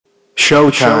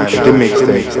SHOWTIME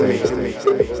Themixtape.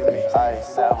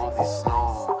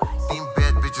 Tien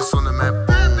bad bitches zonder mijn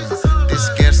boom. Het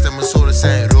is kerst en mijn zolen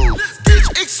zijn rood. Bitch,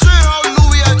 ik scheur hou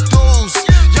Louis uit doos.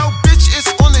 Jouw bitch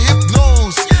is onder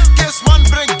hypnose. Kerstman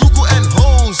brengt doekoe en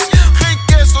hoes. Geen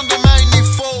kerst onder mijn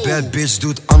niveau. Bad bitch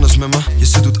doet anders met me, ja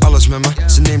ze doet alles met me.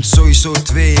 Ze neemt sowieso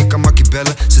 2, ik kan makkie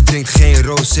bellen. Ze drinkt geen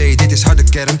rosé, dit is harde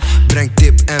kern. Breng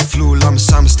tip en vloer, laat me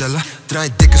samenstellen. Draai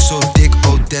dikke zo dik,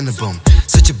 oh dennenboom.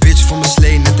 Zet je bitch voor mijn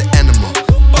slee, net de animal.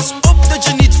 Pas op dat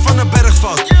je niet van een berg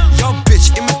valt. Jouw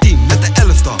bitch in mijn team, met de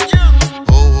 11-tal.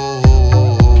 Ho ho ho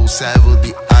ho ho, zij wil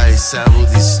die ice, zij wil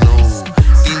die snow.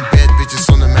 10 bad bitches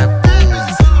zonder mijn boom.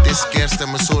 Het is kerst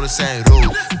en mijn zolen zijn rood.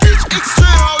 Bitch, ik scheur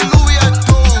hou Louis uit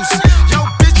doos. Jouw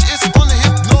bitch is onder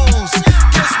hypnose.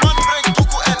 Kerstman brengt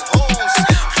doekoe en hoes.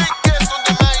 Geen kerst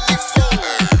onder mijn niveau.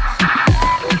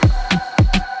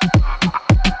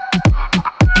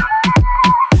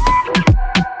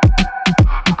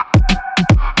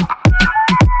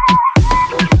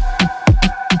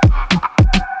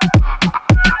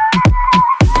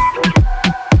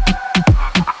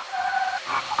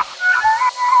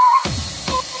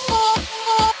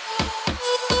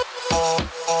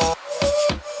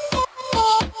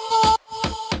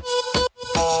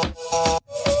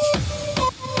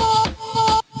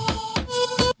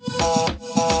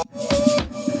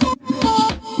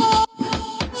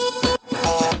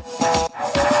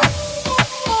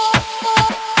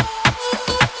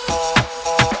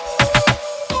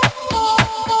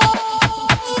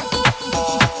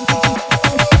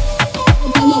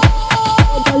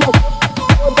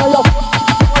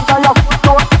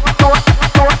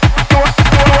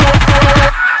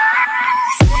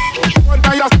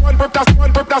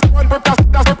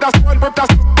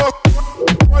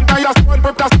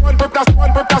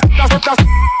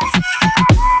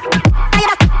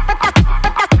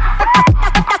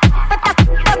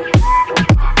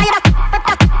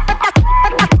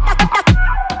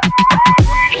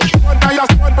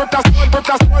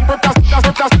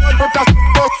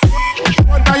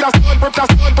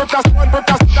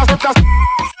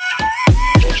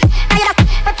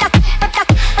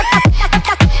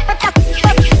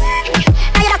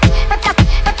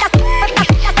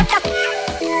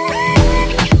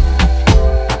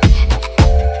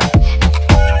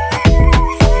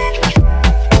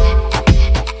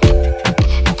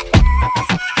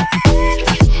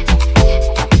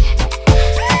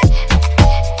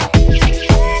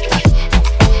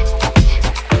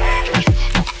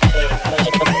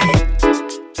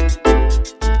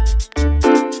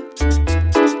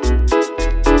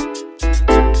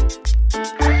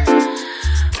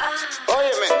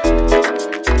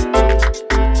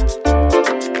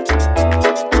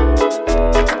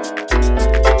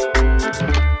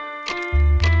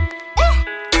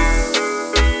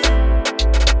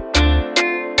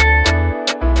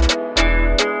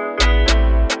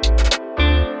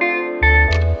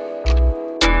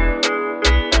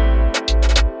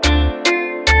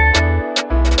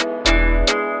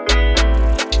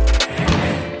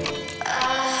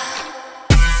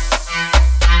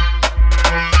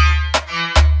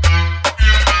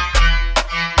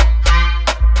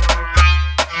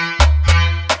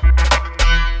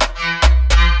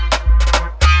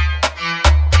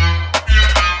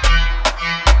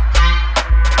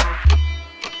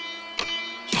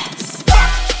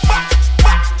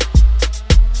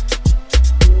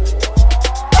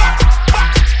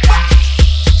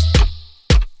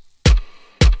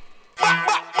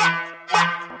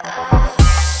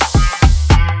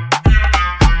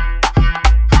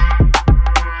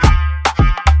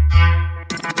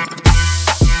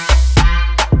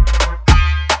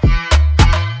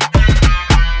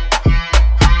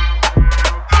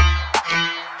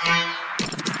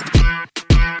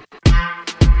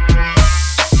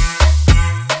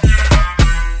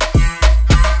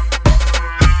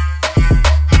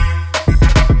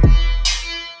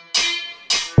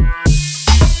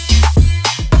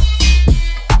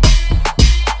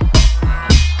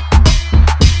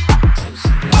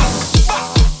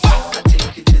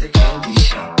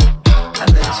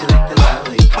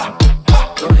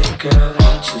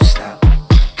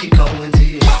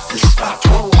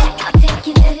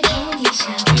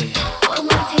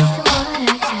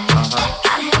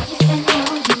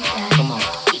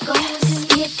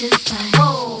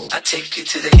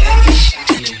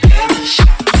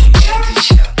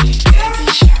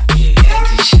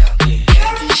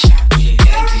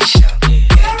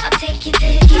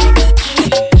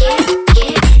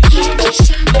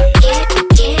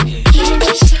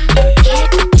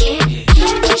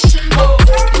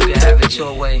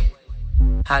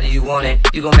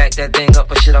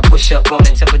 girl, push up on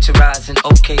it, temperature rising.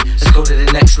 Okay, let's go to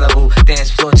the next level.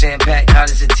 Dance floor jam packed,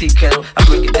 hot as a tea kettle. I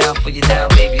break it down for you now,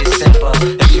 baby, it's simple.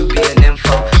 If you be an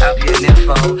info, I'll be an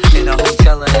info. In a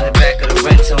hotel or in the back of the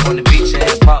rental, on the beach or in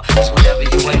the park, it's whatever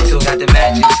you into. Got the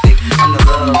magic stick, I'm the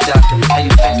love doctor. How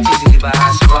you fans teasing you by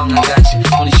high sprung, I got you.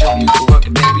 Only show you can work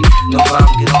it, baby. No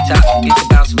problem, get on top, get to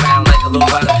bounce around like a little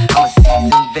rider. I'm a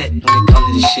seasoned vet when it comes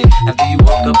to this shit. After you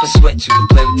woke up a sweat, you can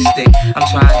play with the stick. I'm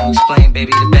trying to explain,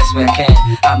 baby, the best way I can.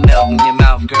 I melt in your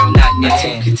mouth, girl, not in your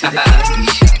hand. Take you to the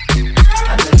candy shop.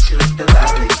 I let you lick the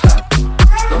lollipop.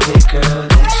 Go ahead, girl,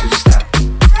 don't you stop.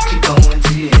 Keep going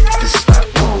till you hit the spot.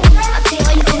 Whoa. I'll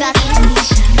tell you about candy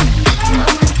shop. I'ma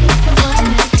take the one I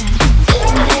got.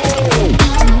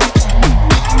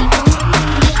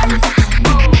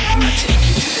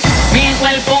 Mi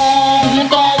cuerpo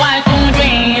junto al tuyo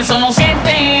y solo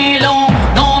siéntelo.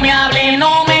 No me hable,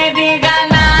 no me diga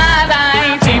nada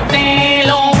y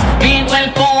siéntelo. Mi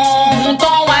cuerpo junto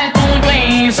al tuyo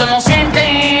y solo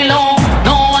siéntelo.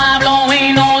 No hablo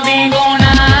y no digo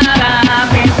nada,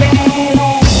 siéntelo.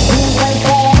 Mi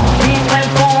cuerpo, mi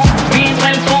cuerpo, mi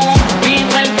cuerpo, mi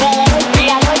cuerpo.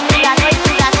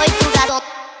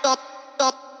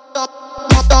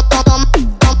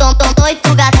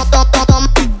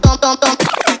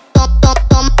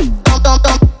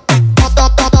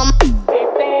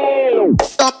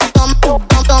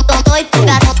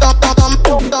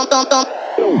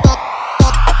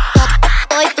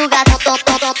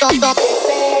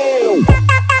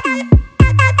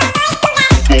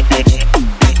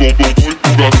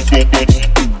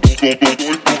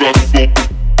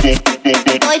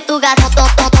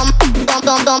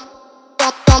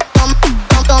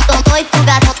 Soy tu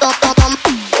gato.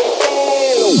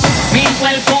 Mi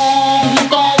cuerpo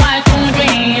junto al tuyo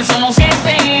y solo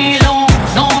siéntelo.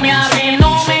 No me hable,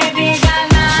 no me diga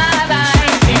nada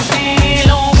y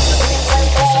siéntelo. Mi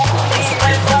cuerpo,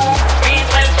 mi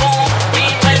cuerpo, mi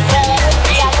cuerpo,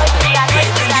 mi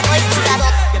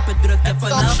En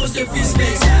vanavond de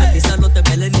viesfeest. Het is al te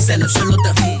bellen, niet zelf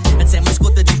Charlotte. Het zijn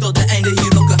mascotten die tot de einde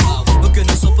hier rocken. We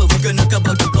kunnen soppen, we kunnen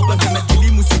kabouter koppen. Ben met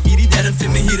jullie moest ik hier derde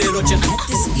film hier in rotje. Het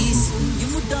is easy, je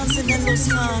moet dansen en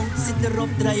losgaan. Zit erop,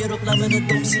 draai erop, laat me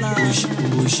het omslaan. Push,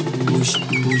 push, push,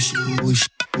 push, push,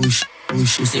 push,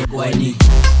 push. Dus ik waai niet.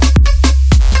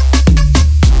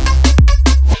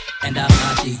 En daar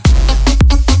gaat ie.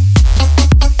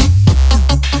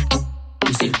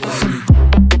 Dus ik waai niet.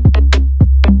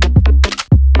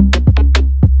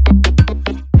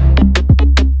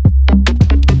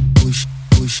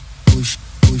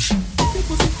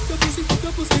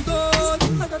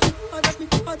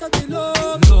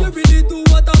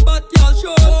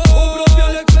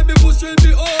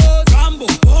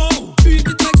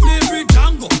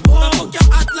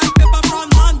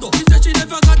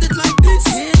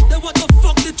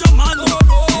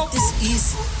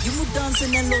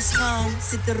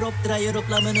 Zit erop, draai erop,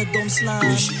 laat me het dom slaan.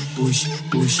 Push, push,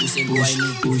 push, push en guay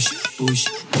niet. Push, push,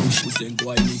 push, push en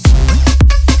guay niet.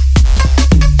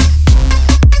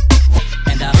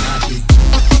 En daar gaat ie.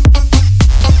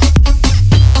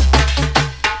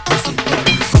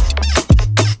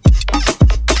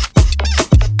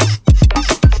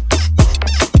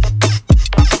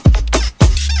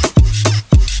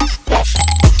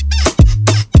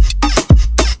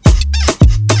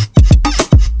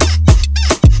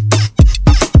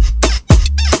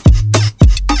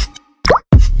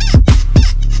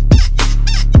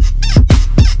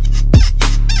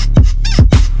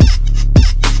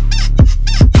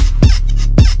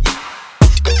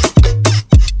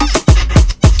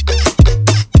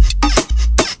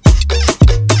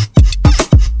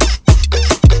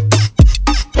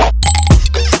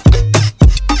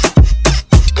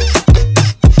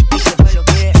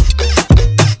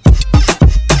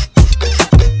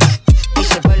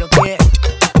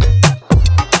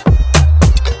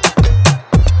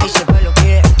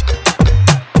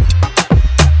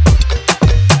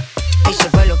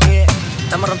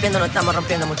 estamos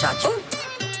rompiendo, muchachos.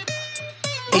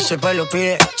 Y si el pueblo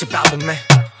pide, chipábeme.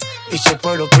 Y si el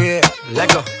pueblo pide,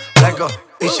 let go, let go.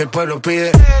 Y si el pueblo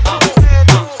pide,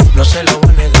 no se lo voy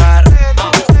a negar.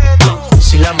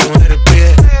 Si la mujer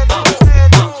pide,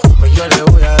 pues yo le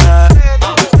voy a dar.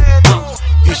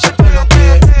 Y si el pueblo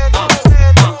pide,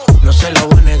 no se lo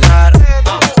voy a negar.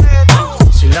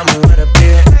 Si la mujer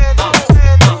pide,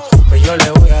 pues yo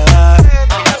le voy a dar.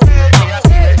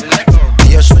 Y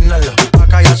yo suénalo,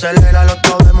 acá y aceléralo.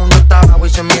 Todo el mundo está abajo y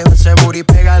se miedo ese booty,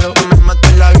 pégalo. Me mato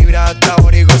en la vibra hasta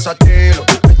ahora y gózatelo.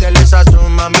 Métele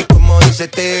sazón, mami, como dice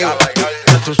Teo.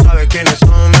 Ya tú sabes quiénes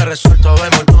son, me resuelto de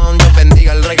montón. Dios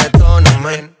bendiga el reggaetón,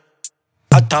 amén.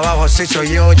 Hasta abajo abajo así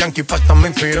soy yo, Yankee Pasta me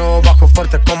inspiró. Bajo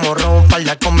fuerte como Ron,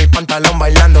 falda con mi pantalón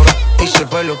bailando. Y si el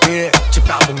pueblo pide,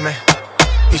 chipábeme.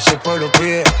 Y si el pueblo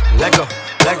pide, let go,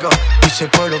 let go. Y si el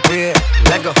pueblo pide,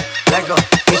 let go, let go.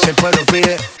 Y si el pueblo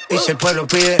pide, y si el pueblo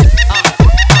pide.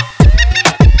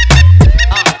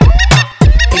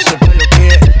 Y si el pueblo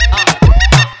pide.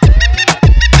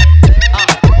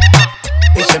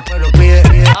 Y si el pueblo pide,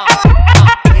 pide.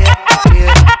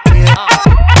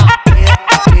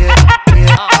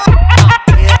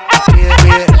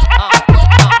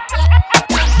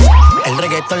 El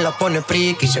reggaetón la pone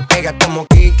friki, se pega como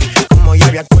Kiki, como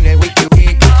lluvia con el wiki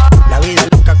wiki. La vida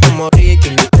loca como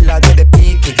Ricky, la tela de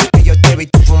Piki. Y yo te vi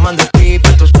tú fumando pipa,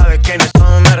 tú sabes quiénes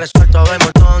son. Me resuelto de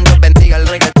montón, Dios bendiga el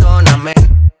reggaetón,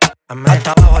 amén.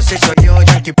 Hasta abajo así soy yo,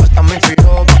 Yankee Pasta me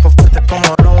inspiró. Bajo fuerte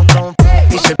como Ron, Ron.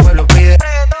 Y si el pueblo pide,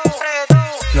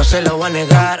 no se lo va a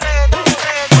negar.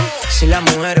 Si la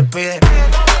mujer pide,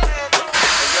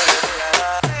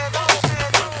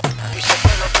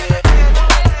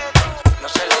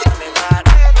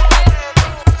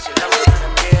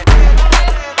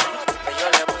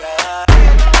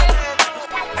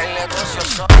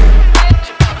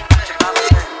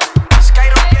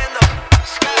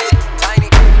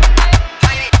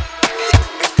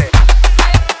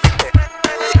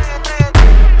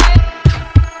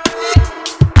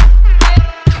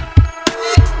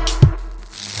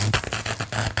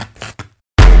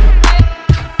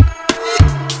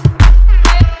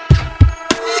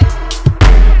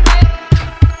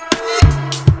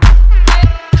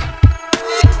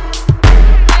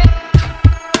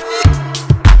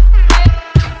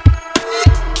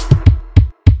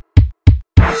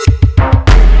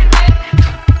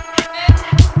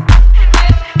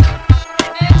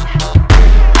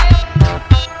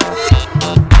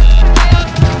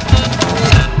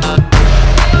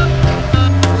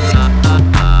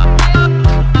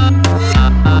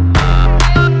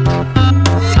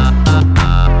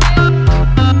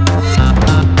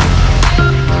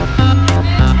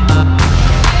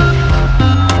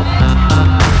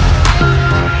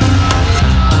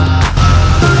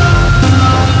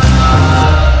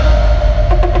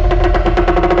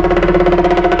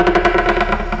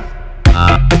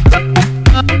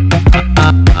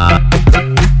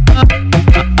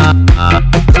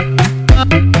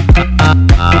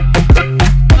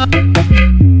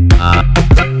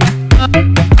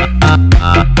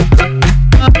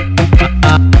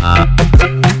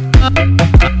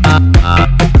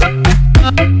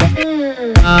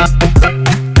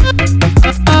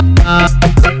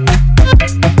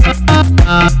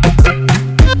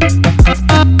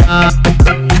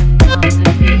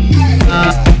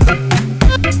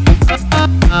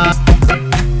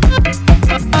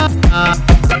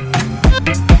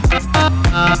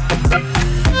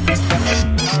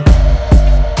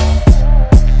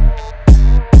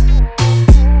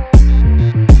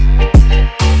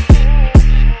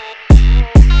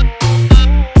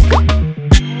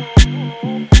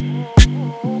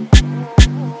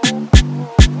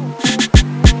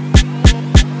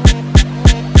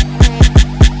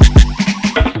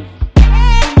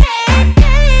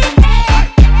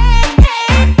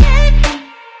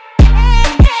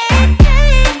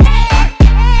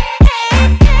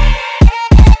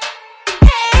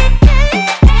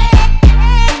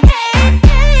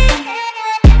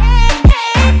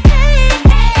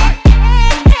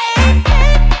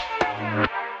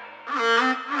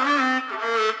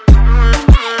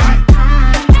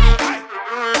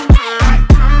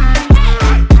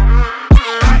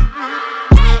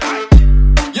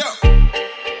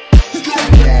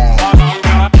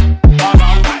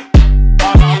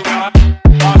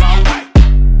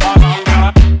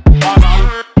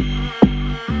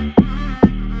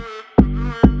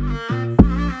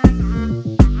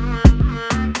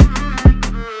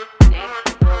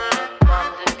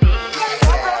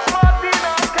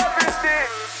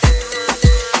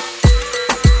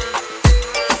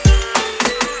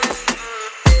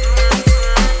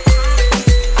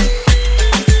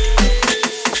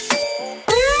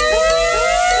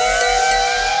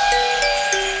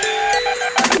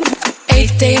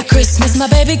 day of Christmas, my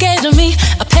baby gave to me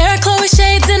a pair of Chloe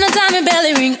shades and a diamond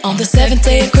belly ring. On the 7th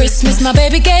day of Christmas, my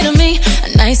baby gave to me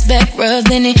a nice back rub,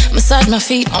 then he massaged my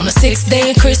feet. On the 6th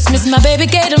day of Christmas, my baby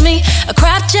gave to me a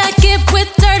crop jacket with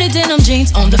dirty denim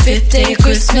jeans. On the 5th day of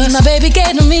Christmas, my baby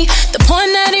gave to me the point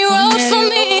that he wrote for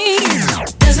me.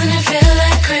 Doesn't it feel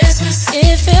like Christmas?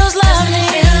 It feels lovely.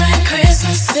 Doesn't it feel like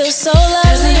Christmas? Feels so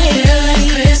lovely. Doesn't it feel like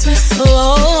Christmas?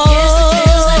 Oh, yes, it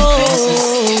feels like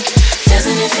Christmas.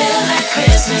 Doesn't it feel like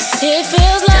Christmas? It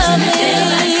feels lovely. Doesn't it feel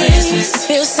like Christmas?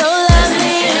 Feels so lovely. Doesn't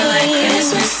it feel like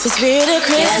Christmas? It's really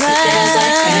Christmas.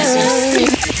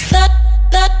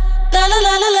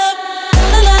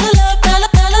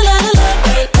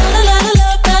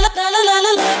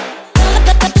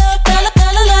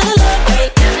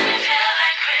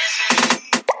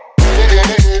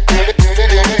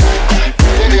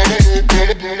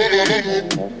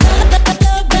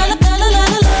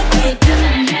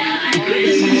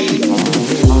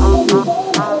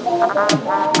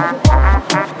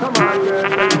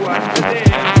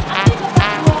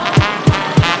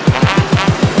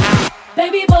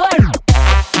 Baby boy.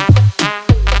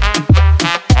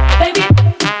 Baby.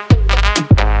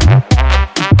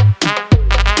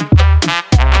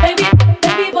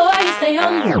 Baby boy, you stay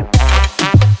hungry.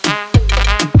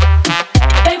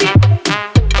 Baby.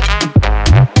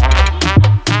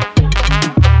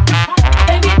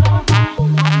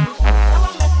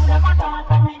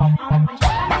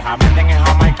 Bajamente en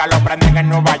Jamaica, lo prenden en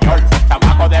Nueva York.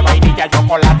 Tabaco de vainilla,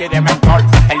 chocolate y de mentol.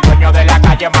 El dueño de la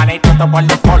calle, manito, todo por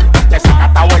default. Te saca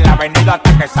atado en la avenida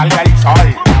hasta que salga el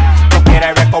sol. Tú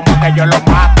quieres ver cómo que yo lo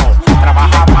mato.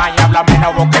 Trabaja más y habla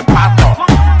menos boque pato.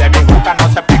 De mi juca no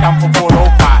se pegan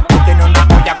fufuruca. Tú tienes una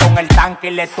olla con el tanque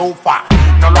y le estufa.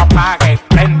 No lo apagues,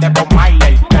 prende por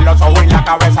Miley. De los ojos y la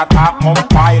cabeza está on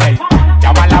fire.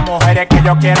 Llama a las mujeres que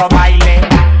yo quiero baile.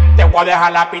 Te voy a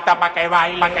dejar la pista pa' que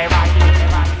baile, pa' que baile.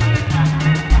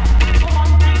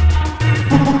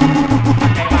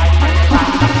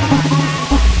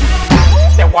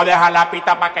 Te voy a dejar la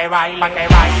pista pa' que baile, pa' que baile,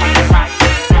 pa' que baile.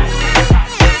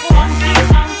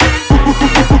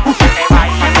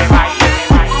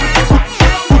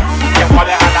 Te voy a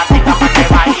dejar la pista pa' que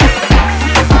baile.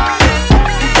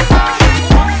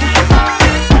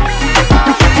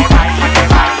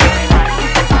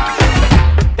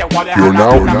 You're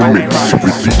now in the mix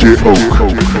with DJ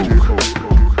Ooak.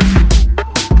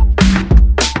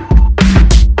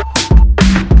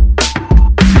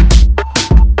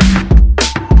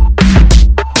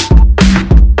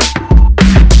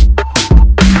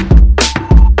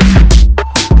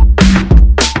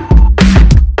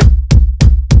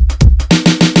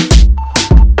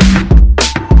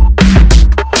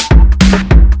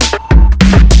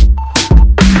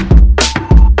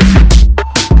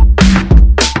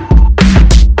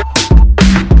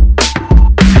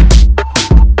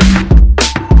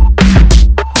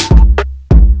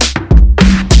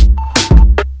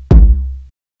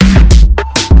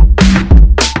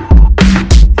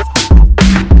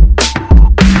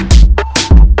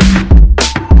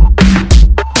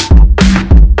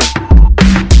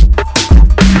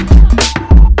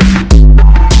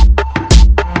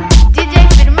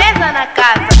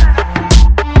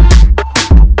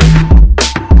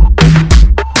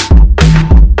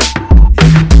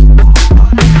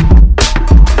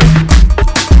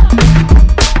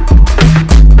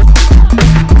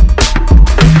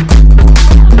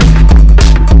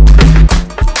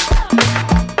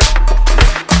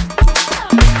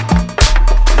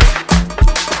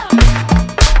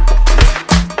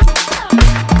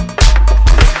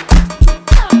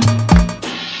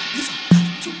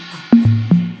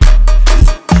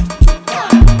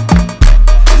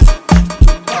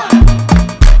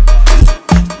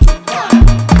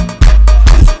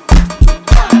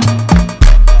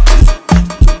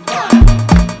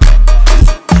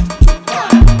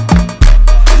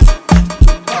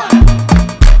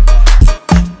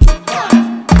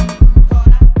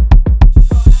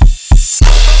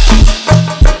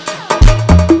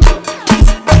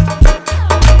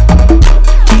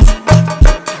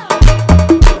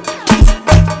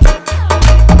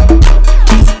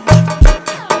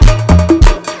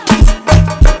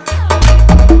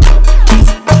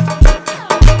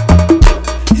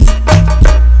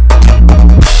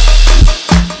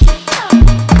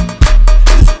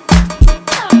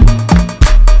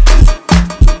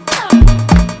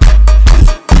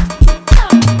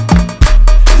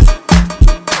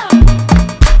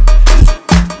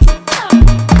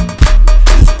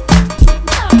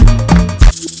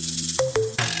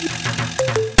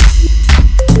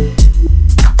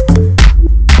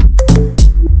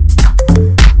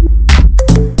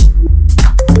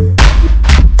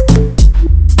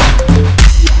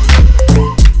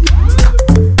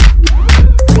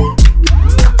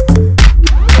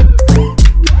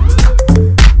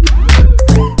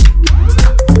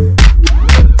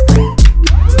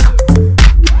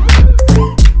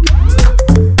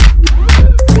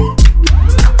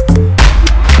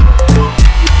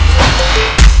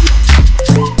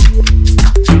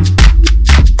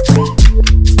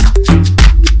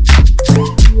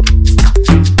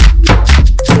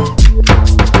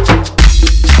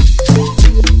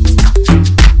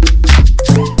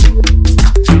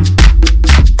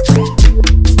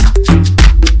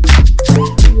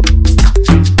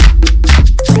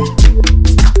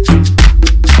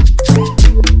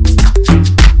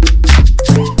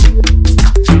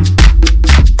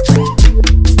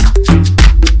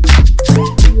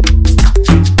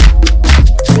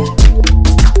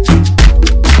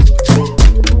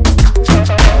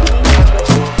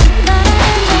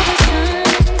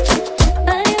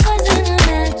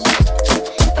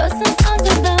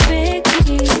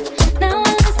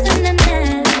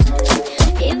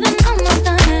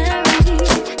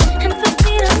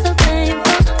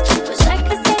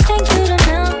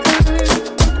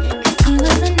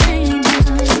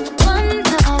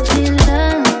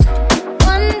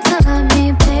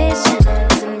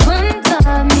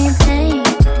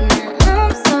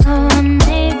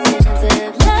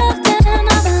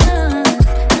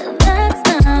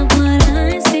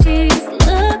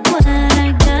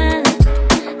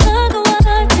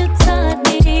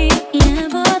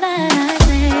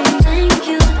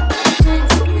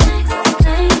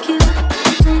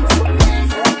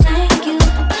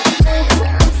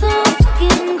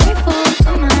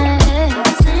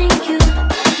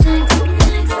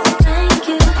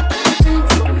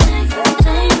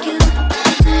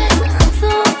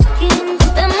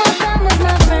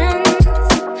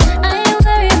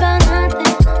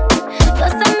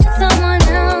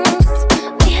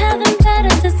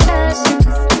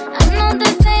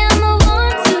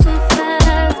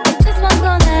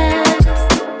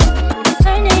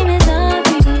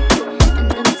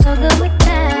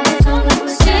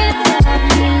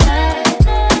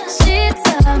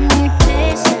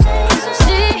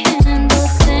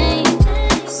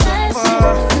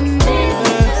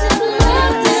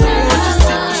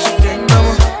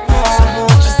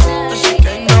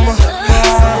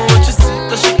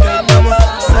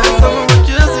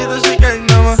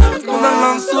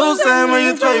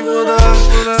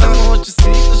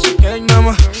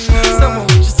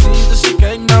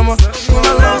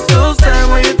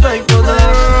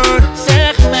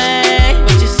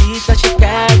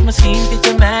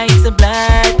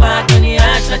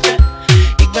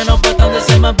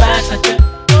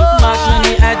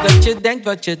 dat je denkt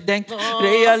wat je denkt.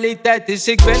 Realiteit is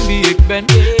ik ben wie ik ben.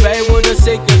 Wij worden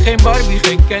zeker geen Barbie,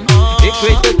 geen Ken. Ik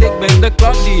weet dat ik ben de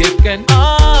klant die ik ken.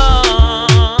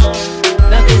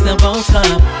 Dat is de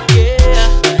boodschap.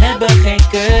 We hebben geen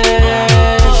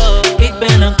keus. Ik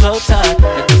ben een klootzak.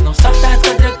 Het is nog zacht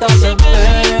uitgedrukt als een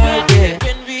beuk.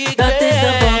 Dat is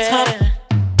de boodschap.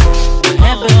 We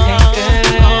hebben geen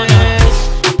keus.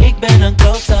 Ik ben een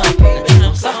klootzak. Het is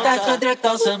nog zacht uitgedrukt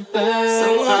als een beuk. Zeg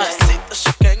me wat je ziet als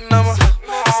je kijkt naar me.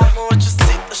 Zeg me wat je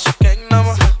ziet als je kijkt naar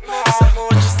me. Zeg me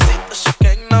wat je ziet als je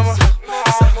kijkt naar me.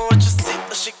 Zeg me wat je ziet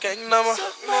als je kijkt naar me.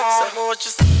 Zeg me wat je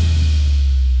ziet.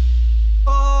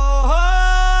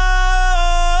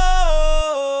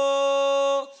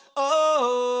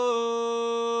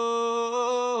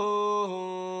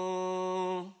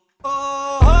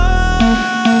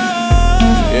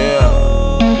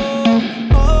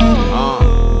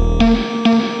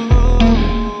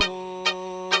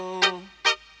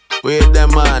 Weet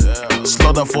dat man,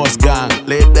 Slaughterforce gang,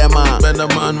 leed dat man. Ben de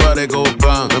man waar ik ook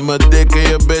kan. Met mijn dik in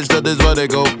je bitch, dat is wat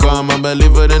ik ook kan. Maar ben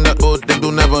liever in de boot, ik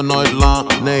doe never nooit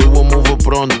lang. Nee, we move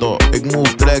pronto. Ik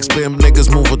move tracks, pimp, niggas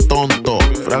move tonto.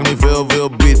 Vraag niet veel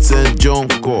beats en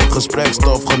jonko.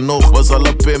 Gesprekstof genoeg, was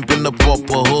alle pimp in de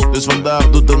poppenhoek. Dus vandaag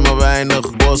doet het maar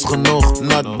weinig, bos genoeg.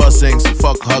 Not bussings,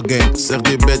 fuck hugging. Zeg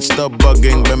die bitch stop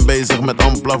bugging, ben bezig met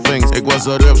onplaffings. Ik was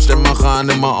een rupster, maar gaan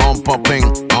in mijn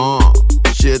onpopping.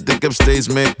 Shit, ik heb steeds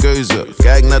meer keuze.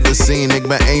 Kijk naar de scene, ik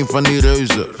ben één van die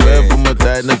reuzen. Ver voor mijn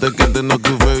tijd, net een kind in een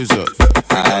couveuse.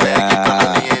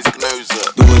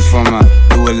 Doe het voor me,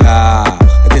 doe het laag.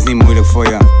 Het is niet moeilijk voor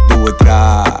je, doe het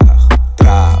traag.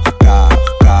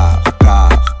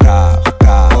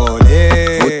 Oh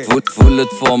nee. Voel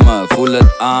het voor me, voel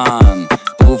het aan.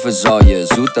 Proeven zal je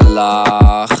zoete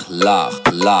laag.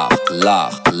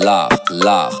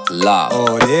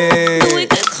 Oh nee. Doe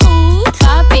ik het goed?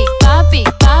 Papi, papi,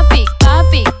 papi,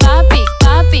 papi, papi,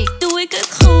 papi. Doe ik het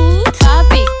goed?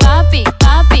 Papi, papi,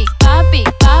 papi, papi,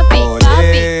 papi,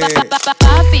 papi,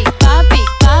 papi,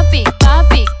 papi, papi,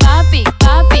 papi, papi,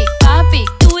 papi, papi.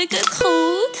 Doe ik het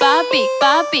goed? Papi,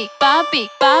 papi, papi,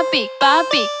 papi,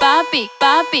 papi, papi,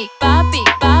 papi, papi,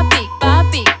 papi,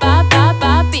 papi,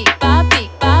 papi, papi,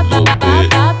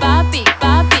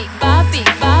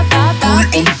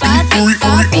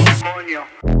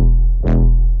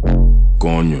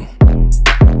 Coño,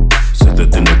 zet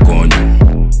het in de coño.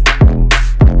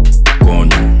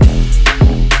 Coño,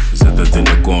 zet het in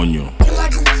de coño.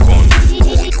 Coño,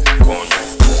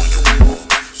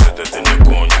 zet het in de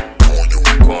coño.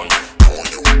 Coño,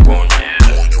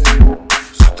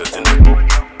 zet het in de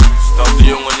coño. Stap de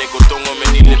jongen, ik wil tongen met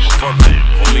die lippen van me.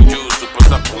 Om mijn juice, super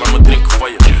sap, laat me drinken van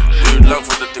je. Duurt lang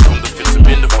voordat ik kom, de vis ze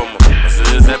minder van me. Maar ze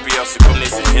is happy als ik kom, nee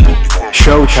ze hinder.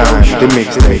 Showtime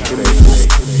Themixtape.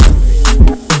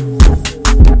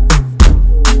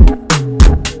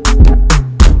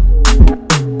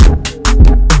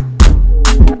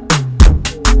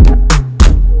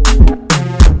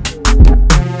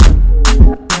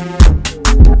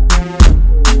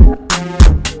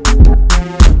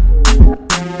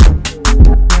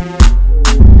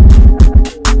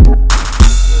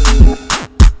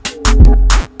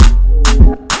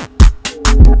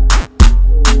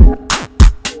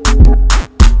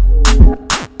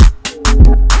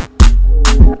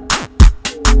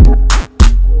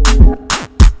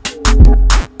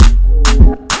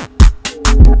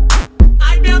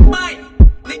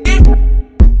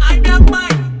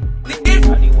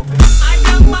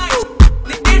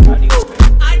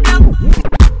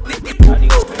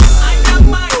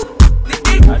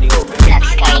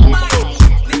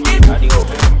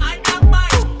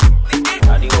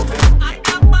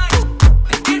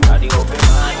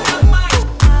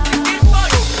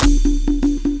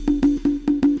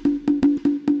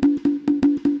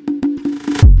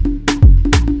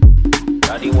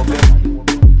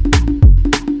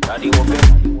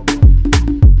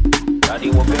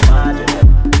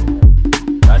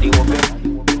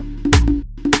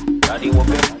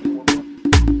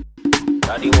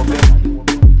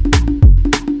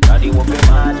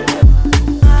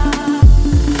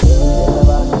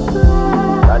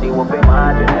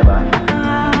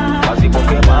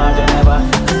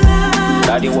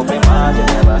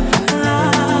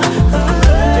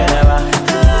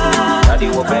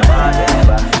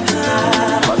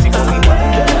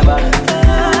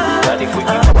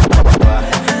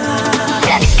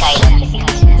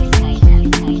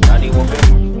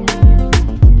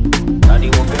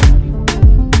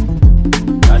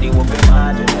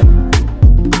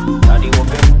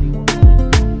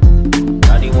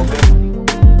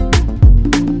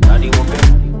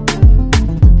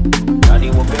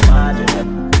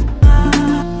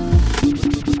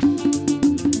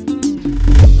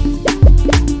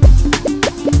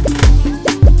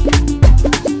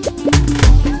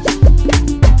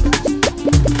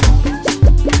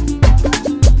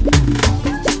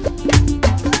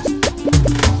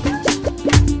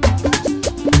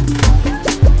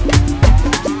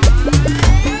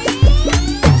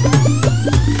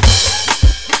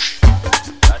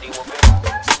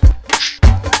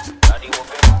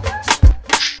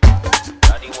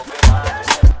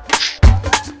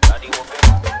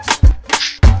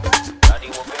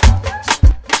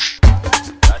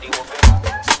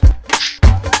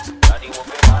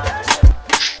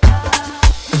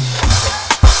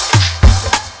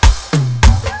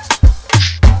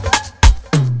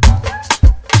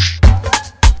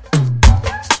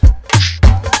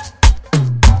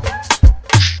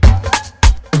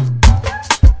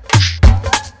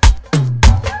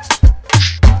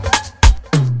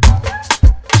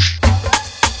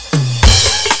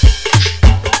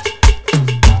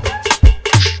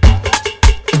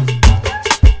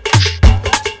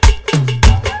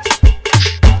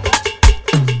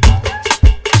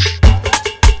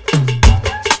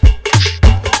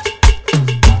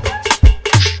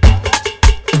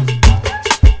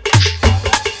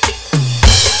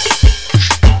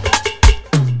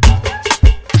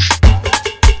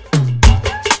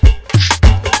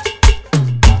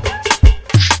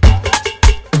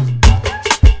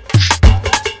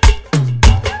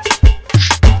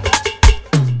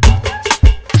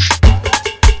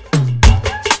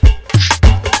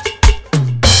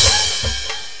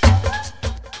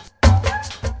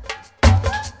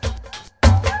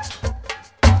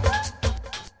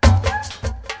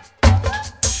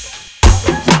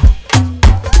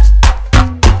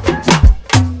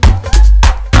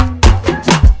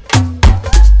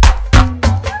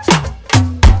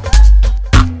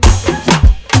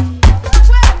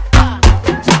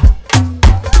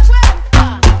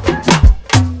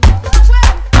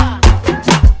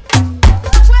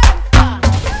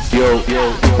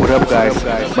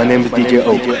 name is DJ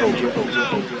Ooak.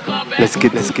 Let's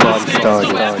get this party started.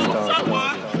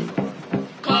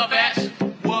 Club ass,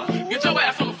 what? Get your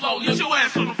ass on the floor. Get your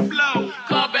ass on the floor.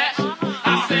 Club ass,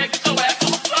 I said get your ass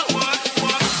on the floor. What?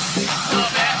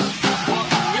 Club ass, what?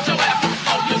 Get your ass on the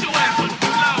floor. Get your ass on the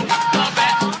floor. Club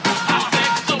ass, I said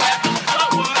get your ass on the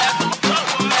floor.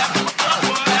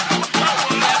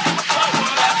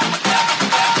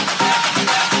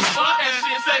 Fuck that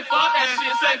shit, say fuck that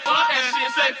shit, say fuck that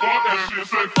shit, say fuck that shit,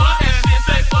 say fuck.